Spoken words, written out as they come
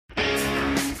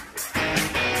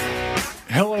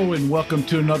Hello and welcome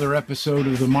to another episode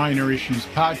of the Minor Issues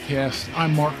Podcast.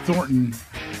 I'm Mark Thornton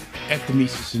at the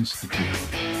Mises Institute.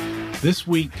 This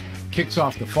week kicks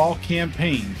off the fall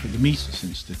campaign for the Mises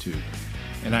Institute,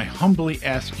 and I humbly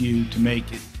ask you to make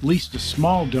at least a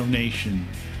small donation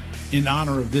in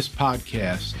honor of this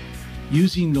podcast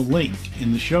using the link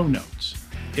in the show notes.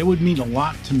 It would mean a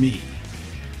lot to me.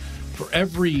 For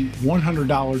every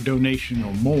 $100 donation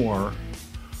or more,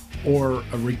 or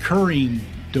a recurring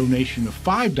donation of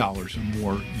 $5 or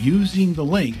more using the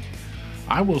link,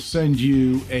 I will send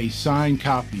you a signed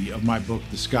copy of my book,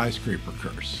 The Skyscraper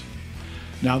Curse.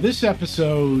 Now, this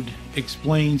episode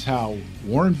explains how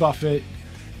Warren Buffett,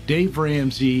 Dave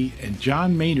Ramsey, and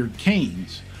John Maynard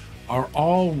Keynes are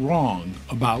all wrong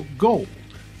about gold.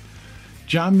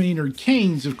 John Maynard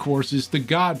Keynes, of course, is the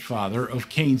godfather of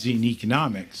Keynesian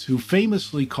economics, who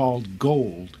famously called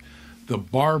gold the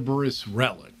barbarous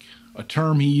relic, a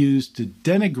term he used to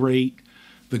denigrate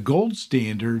the gold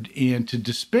standard and to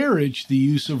disparage the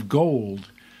use of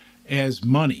gold as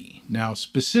money. Now,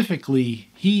 specifically,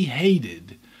 he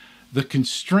hated the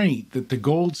constraint that the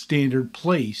gold standard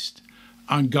placed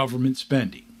on government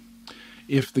spending.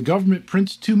 If the government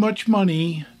prints too much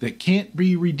money that can't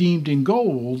be redeemed in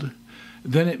gold,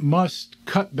 then it must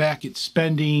cut back its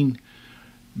spending,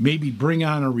 maybe bring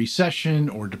on a recession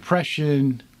or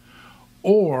depression,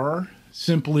 or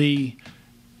simply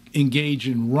engage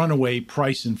in runaway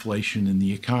price inflation in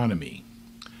the economy.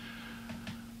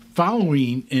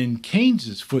 Following in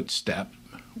Keynes's footstep,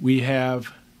 we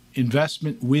have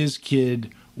investment whiz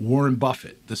kid Warren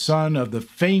Buffett, the son of the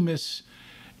famous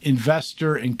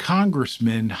investor and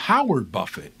congressman Howard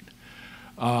Buffett.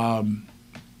 Warren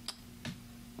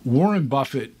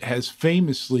Buffett has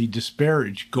famously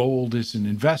disparaged gold as an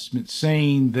investment,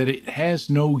 saying that it has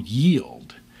no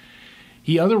yield.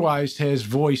 He otherwise has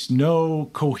voiced no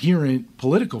coherent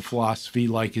political philosophy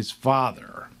like his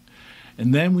father.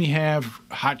 And then we have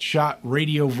hotshot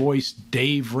radio voice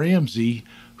Dave Ramsey,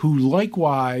 who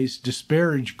likewise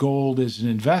disparaged gold as an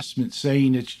investment,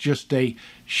 saying it's just a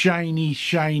shiny,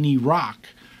 shiny rock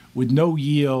with no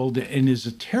yield and is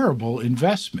a terrible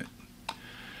investment.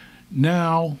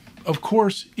 Now, of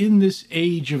course, in this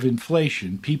age of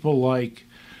inflation, people like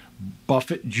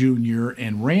Buffett Jr.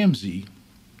 and Ramsey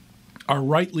are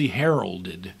rightly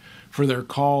heralded for their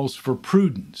calls for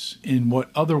prudence in what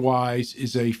otherwise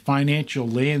is a financial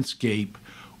landscape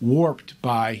warped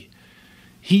by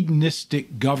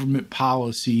hedonistic government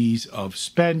policies of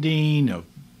spending, of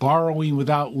borrowing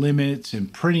without limits,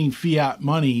 and printing fiat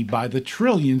money by the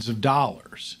trillions of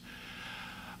dollars.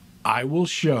 I will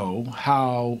show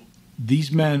how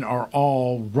these men are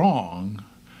all wrong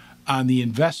on the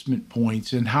investment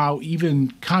points and how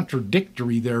even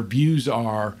contradictory their views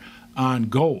are on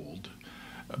gold.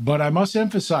 But I must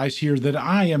emphasize here that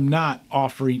I am not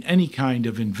offering any kind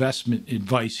of investment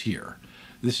advice here.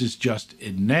 This is just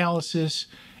analysis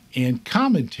and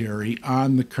commentary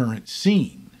on the current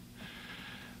scene.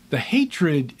 The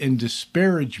hatred and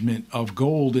disparagement of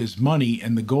gold as money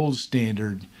and the gold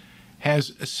standard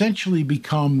has essentially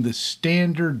become the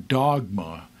standard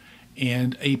dogma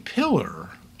and a pillar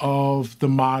of the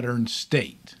modern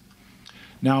state.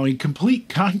 Now, in complete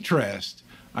contrast,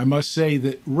 I must say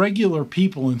that regular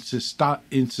people in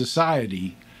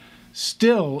society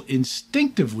still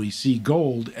instinctively see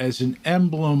gold as an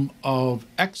emblem of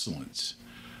excellence.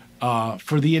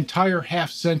 For the entire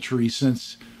half century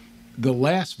since the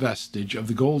last vestige of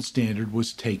the gold standard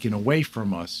was taken away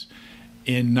from us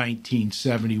in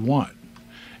 1971.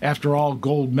 After all,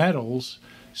 gold medals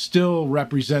still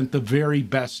represent the very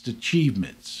best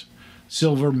achievements.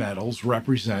 Silver medals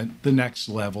represent the next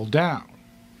level down.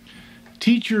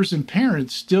 Teachers and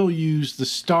parents still use the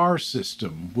star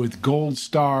system with gold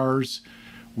stars,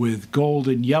 with gold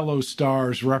and yellow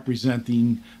stars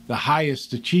representing the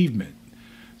highest achievement.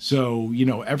 So,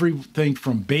 everything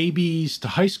from babies to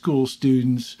high school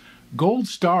students, gold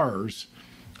stars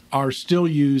are still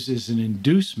used as an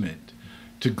inducement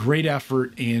to great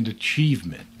effort and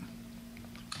achievement.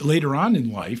 Later on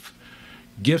in life,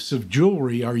 gifts of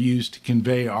jewelry are used to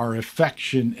convey our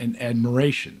affection and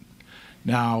admiration.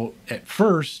 Now, at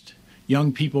first,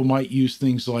 young people might use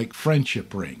things like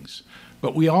friendship rings,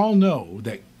 but we all know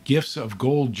that gifts of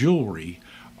gold jewelry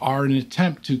are an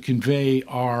attempt to convey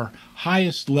our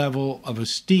highest level of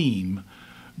esteem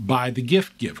by the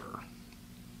gift giver.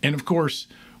 And of course,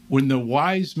 when the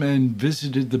wise men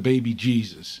visited the baby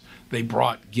Jesus, they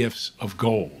brought gifts of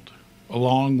gold,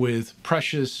 along with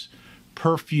precious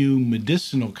perfume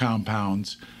medicinal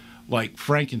compounds like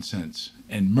frankincense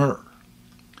and myrrh.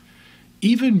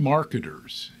 Even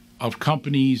marketers of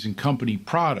companies and company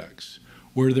products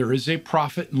where there is a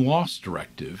profit and loss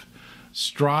directive,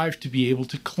 strive to be able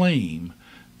to claim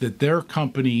that their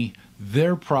company,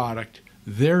 their product,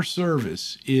 their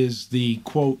service is the,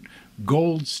 quote,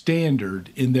 gold standard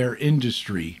in their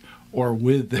industry or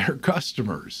with their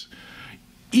customers.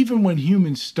 Even when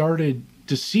humans started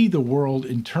to see the world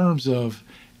in terms of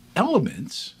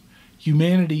elements,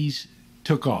 humanities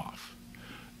took off.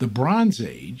 The Bronze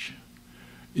Age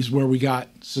is where we got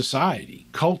society,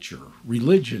 culture,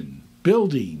 religion,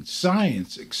 building,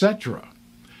 science, etc.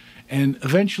 And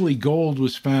eventually gold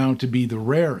was found to be the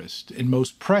rarest and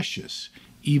most precious,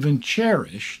 even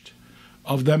cherished,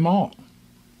 of them all.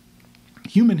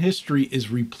 Human history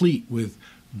is replete with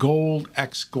gold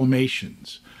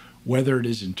exclamations, whether it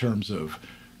is in terms of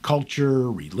culture,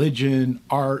 religion,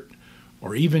 art,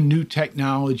 or even new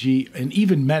technology, and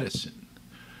even medicine.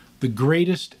 The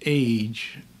greatest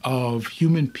age of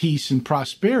human peace and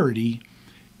prosperity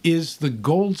is the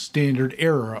gold standard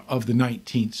era of the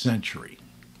 19th century.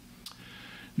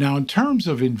 Now, in terms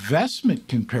of investment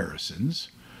comparisons,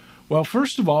 well,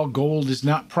 first of all, gold is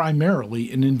not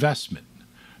primarily an investment.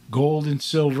 Gold and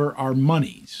silver are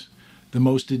monies, the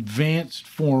most advanced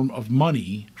form of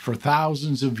money for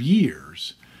thousands of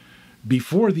years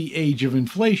before the age of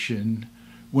inflation,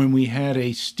 when we had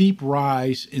a steep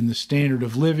rise in the standard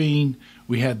of living,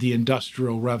 we had the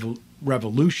Industrial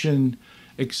Revolution,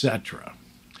 etc.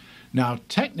 Now,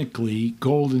 technically,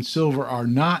 gold and silver are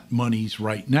not monies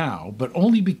right now, but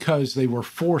only because they were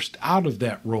forced out of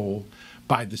that role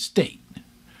by the state.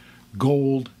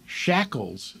 Gold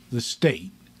shackles the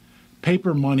state.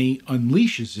 Paper money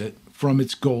unleashes it from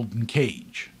its golden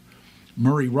cage.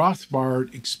 Murray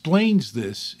Rothbard explains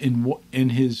this in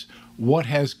his What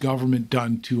Has Government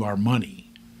Done to Our Money?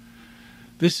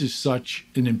 This is such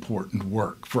an important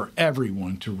work for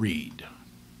everyone to read.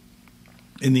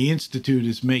 And the Institute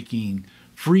is making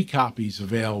free copies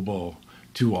available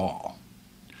to all.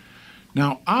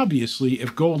 Now, obviously,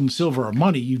 if gold and silver are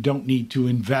money, you don't need to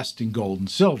invest in gold and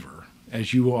silver,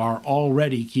 as you are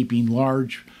already keeping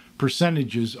large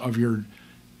percentages of your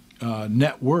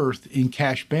net worth in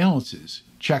cash balances,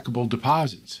 checkable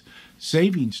deposits,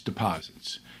 savings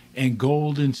deposits, and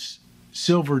gold and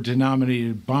silver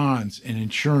denominated bonds and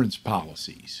insurance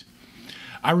policies.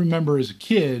 I remember as a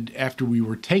kid, after we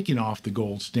were taken off the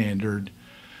gold standard,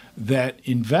 that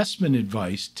investment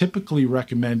advice typically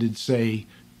recommended, say,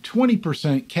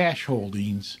 20% cash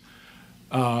holdings,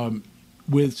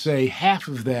 with, say, half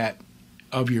of that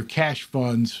of your cash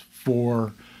funds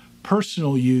for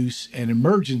personal use and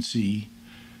emergency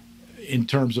in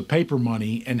terms of paper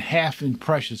money, and half in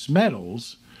precious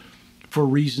metals for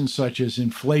reasons such as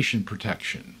inflation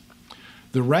protection.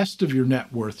 The rest of your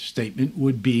net worth statement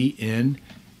would be in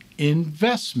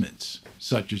investments,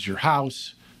 such as your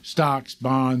house, stocks,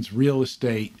 bonds, real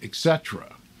estate,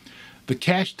 etc. The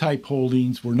cash type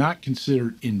holdings were not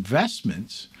considered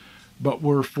investments, but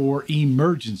were for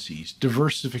emergencies,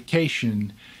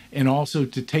 diversification, and also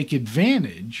to take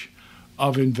advantage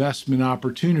of investment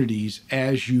opportunities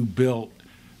as you built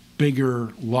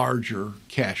bigger, larger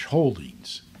cash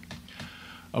holdings.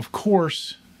 Of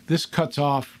course, this cuts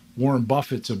off Warren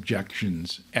Buffett's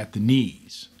objections at the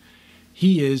knees.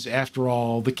 He is, after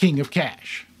all, the king of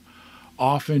cash,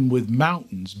 often with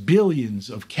mountains, billions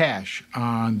of cash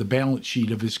on the balance sheet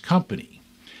of his company.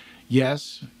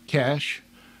 Yes, cash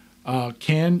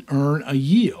can earn a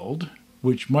yield,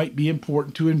 which might be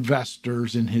important to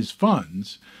investors in his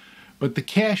funds, but the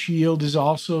cash yield is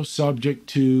also subject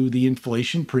to the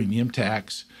inflation premium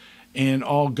tax and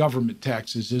all government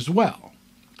taxes as well.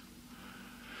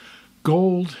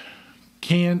 Gold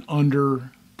can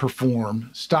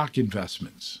underperform stock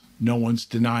investments. No one's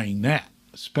denying that,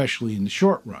 especially in the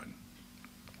short run.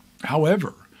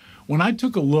 However, when I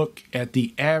took a look at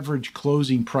the average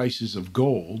closing prices of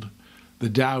gold, the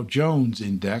Dow Jones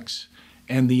Index,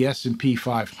 and the S&P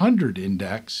 500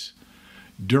 Index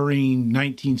during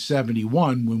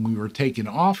 1971, when we were taken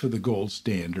off of the gold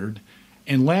standard,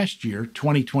 and last year,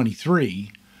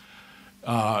 2023,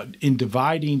 in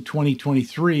dividing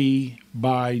 2023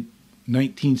 by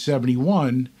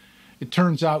 1971, it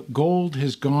turns out gold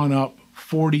has gone up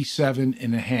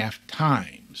 47.5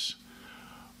 times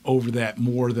over that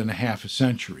more than a half a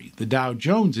century. The Dow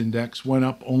Jones Index went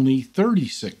up only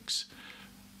 36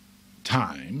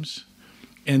 times,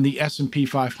 and the S&P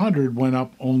 500 went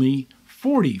up only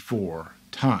 44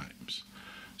 times.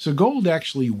 So gold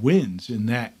actually wins in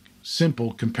that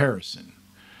simple comparison.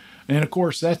 And of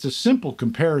course, that's a simple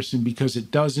comparison because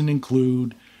it doesn't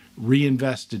include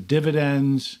reinvested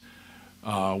dividends,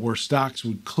 where stocks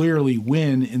would clearly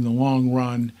win in the long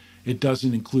run. It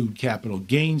doesn't include capital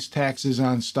gains taxes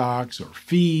on stocks or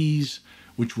fees,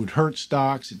 which would hurt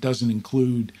stocks. It doesn't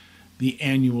include the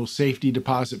annual safety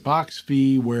deposit box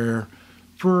fee, where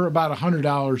for about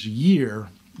 $100 a year,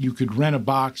 you could rent a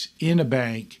box in a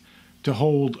bank to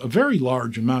hold a very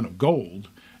large amount of gold,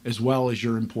 as well as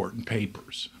your important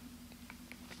papers.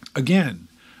 Again,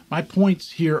 my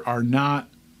points here are not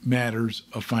matters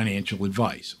of financial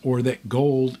advice or that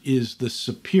gold is the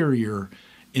superior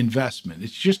investment.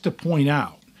 It's just to point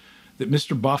out that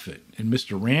Mr. Buffett and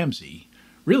Mr. Ramsey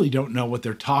really don't know what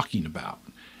they're talking about,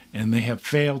 and they have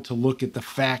failed to look at the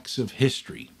facts of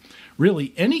history,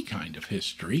 really any kind of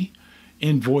history,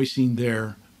 in voicing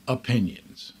their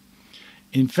opinions.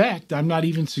 In fact, I'm not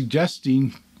even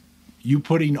suggesting you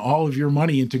putting all of your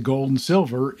money into gold and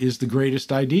silver is the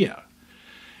greatest idea.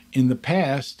 In the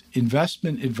past,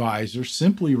 investment advisors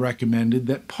simply recommended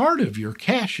that part of your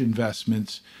cash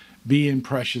investments be in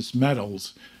precious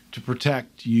metals to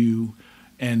protect you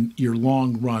and your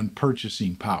long-run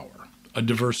purchasing power, a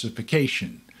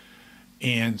diversification,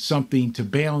 and something to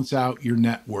balance out your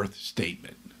net worth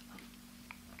statement.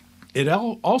 It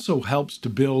also helps to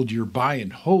build your buy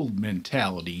and hold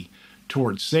mentality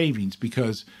towards savings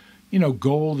because,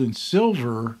 gold and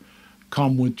silver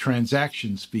come with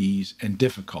transactions fees and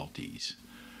difficulties.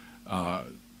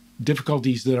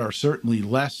 Difficulties that are certainly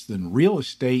less than real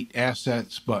estate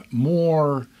assets, but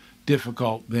more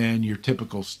difficult than your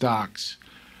typical stocks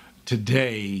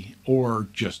today or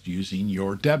just using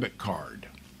your debit card.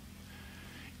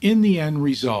 In the end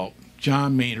result,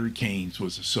 John Maynard Keynes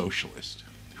was a socialist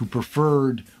who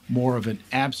preferred more of an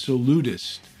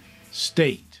absolutist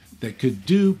state that could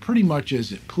do pretty much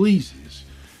as it pleases,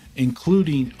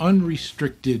 including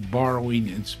unrestricted borrowing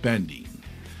and spending.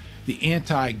 The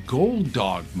anti-gold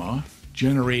dogma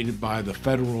generated by the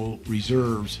Federal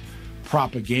Reserve's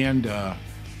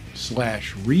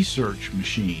propaganda/research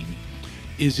machine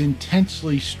is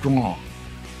intensely strong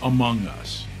among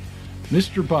us.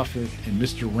 Mr. Buffett and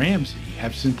Mr. Ramsey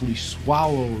have simply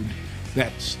swallowed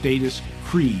that status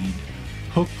creed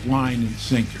hook, line, and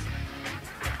sinker.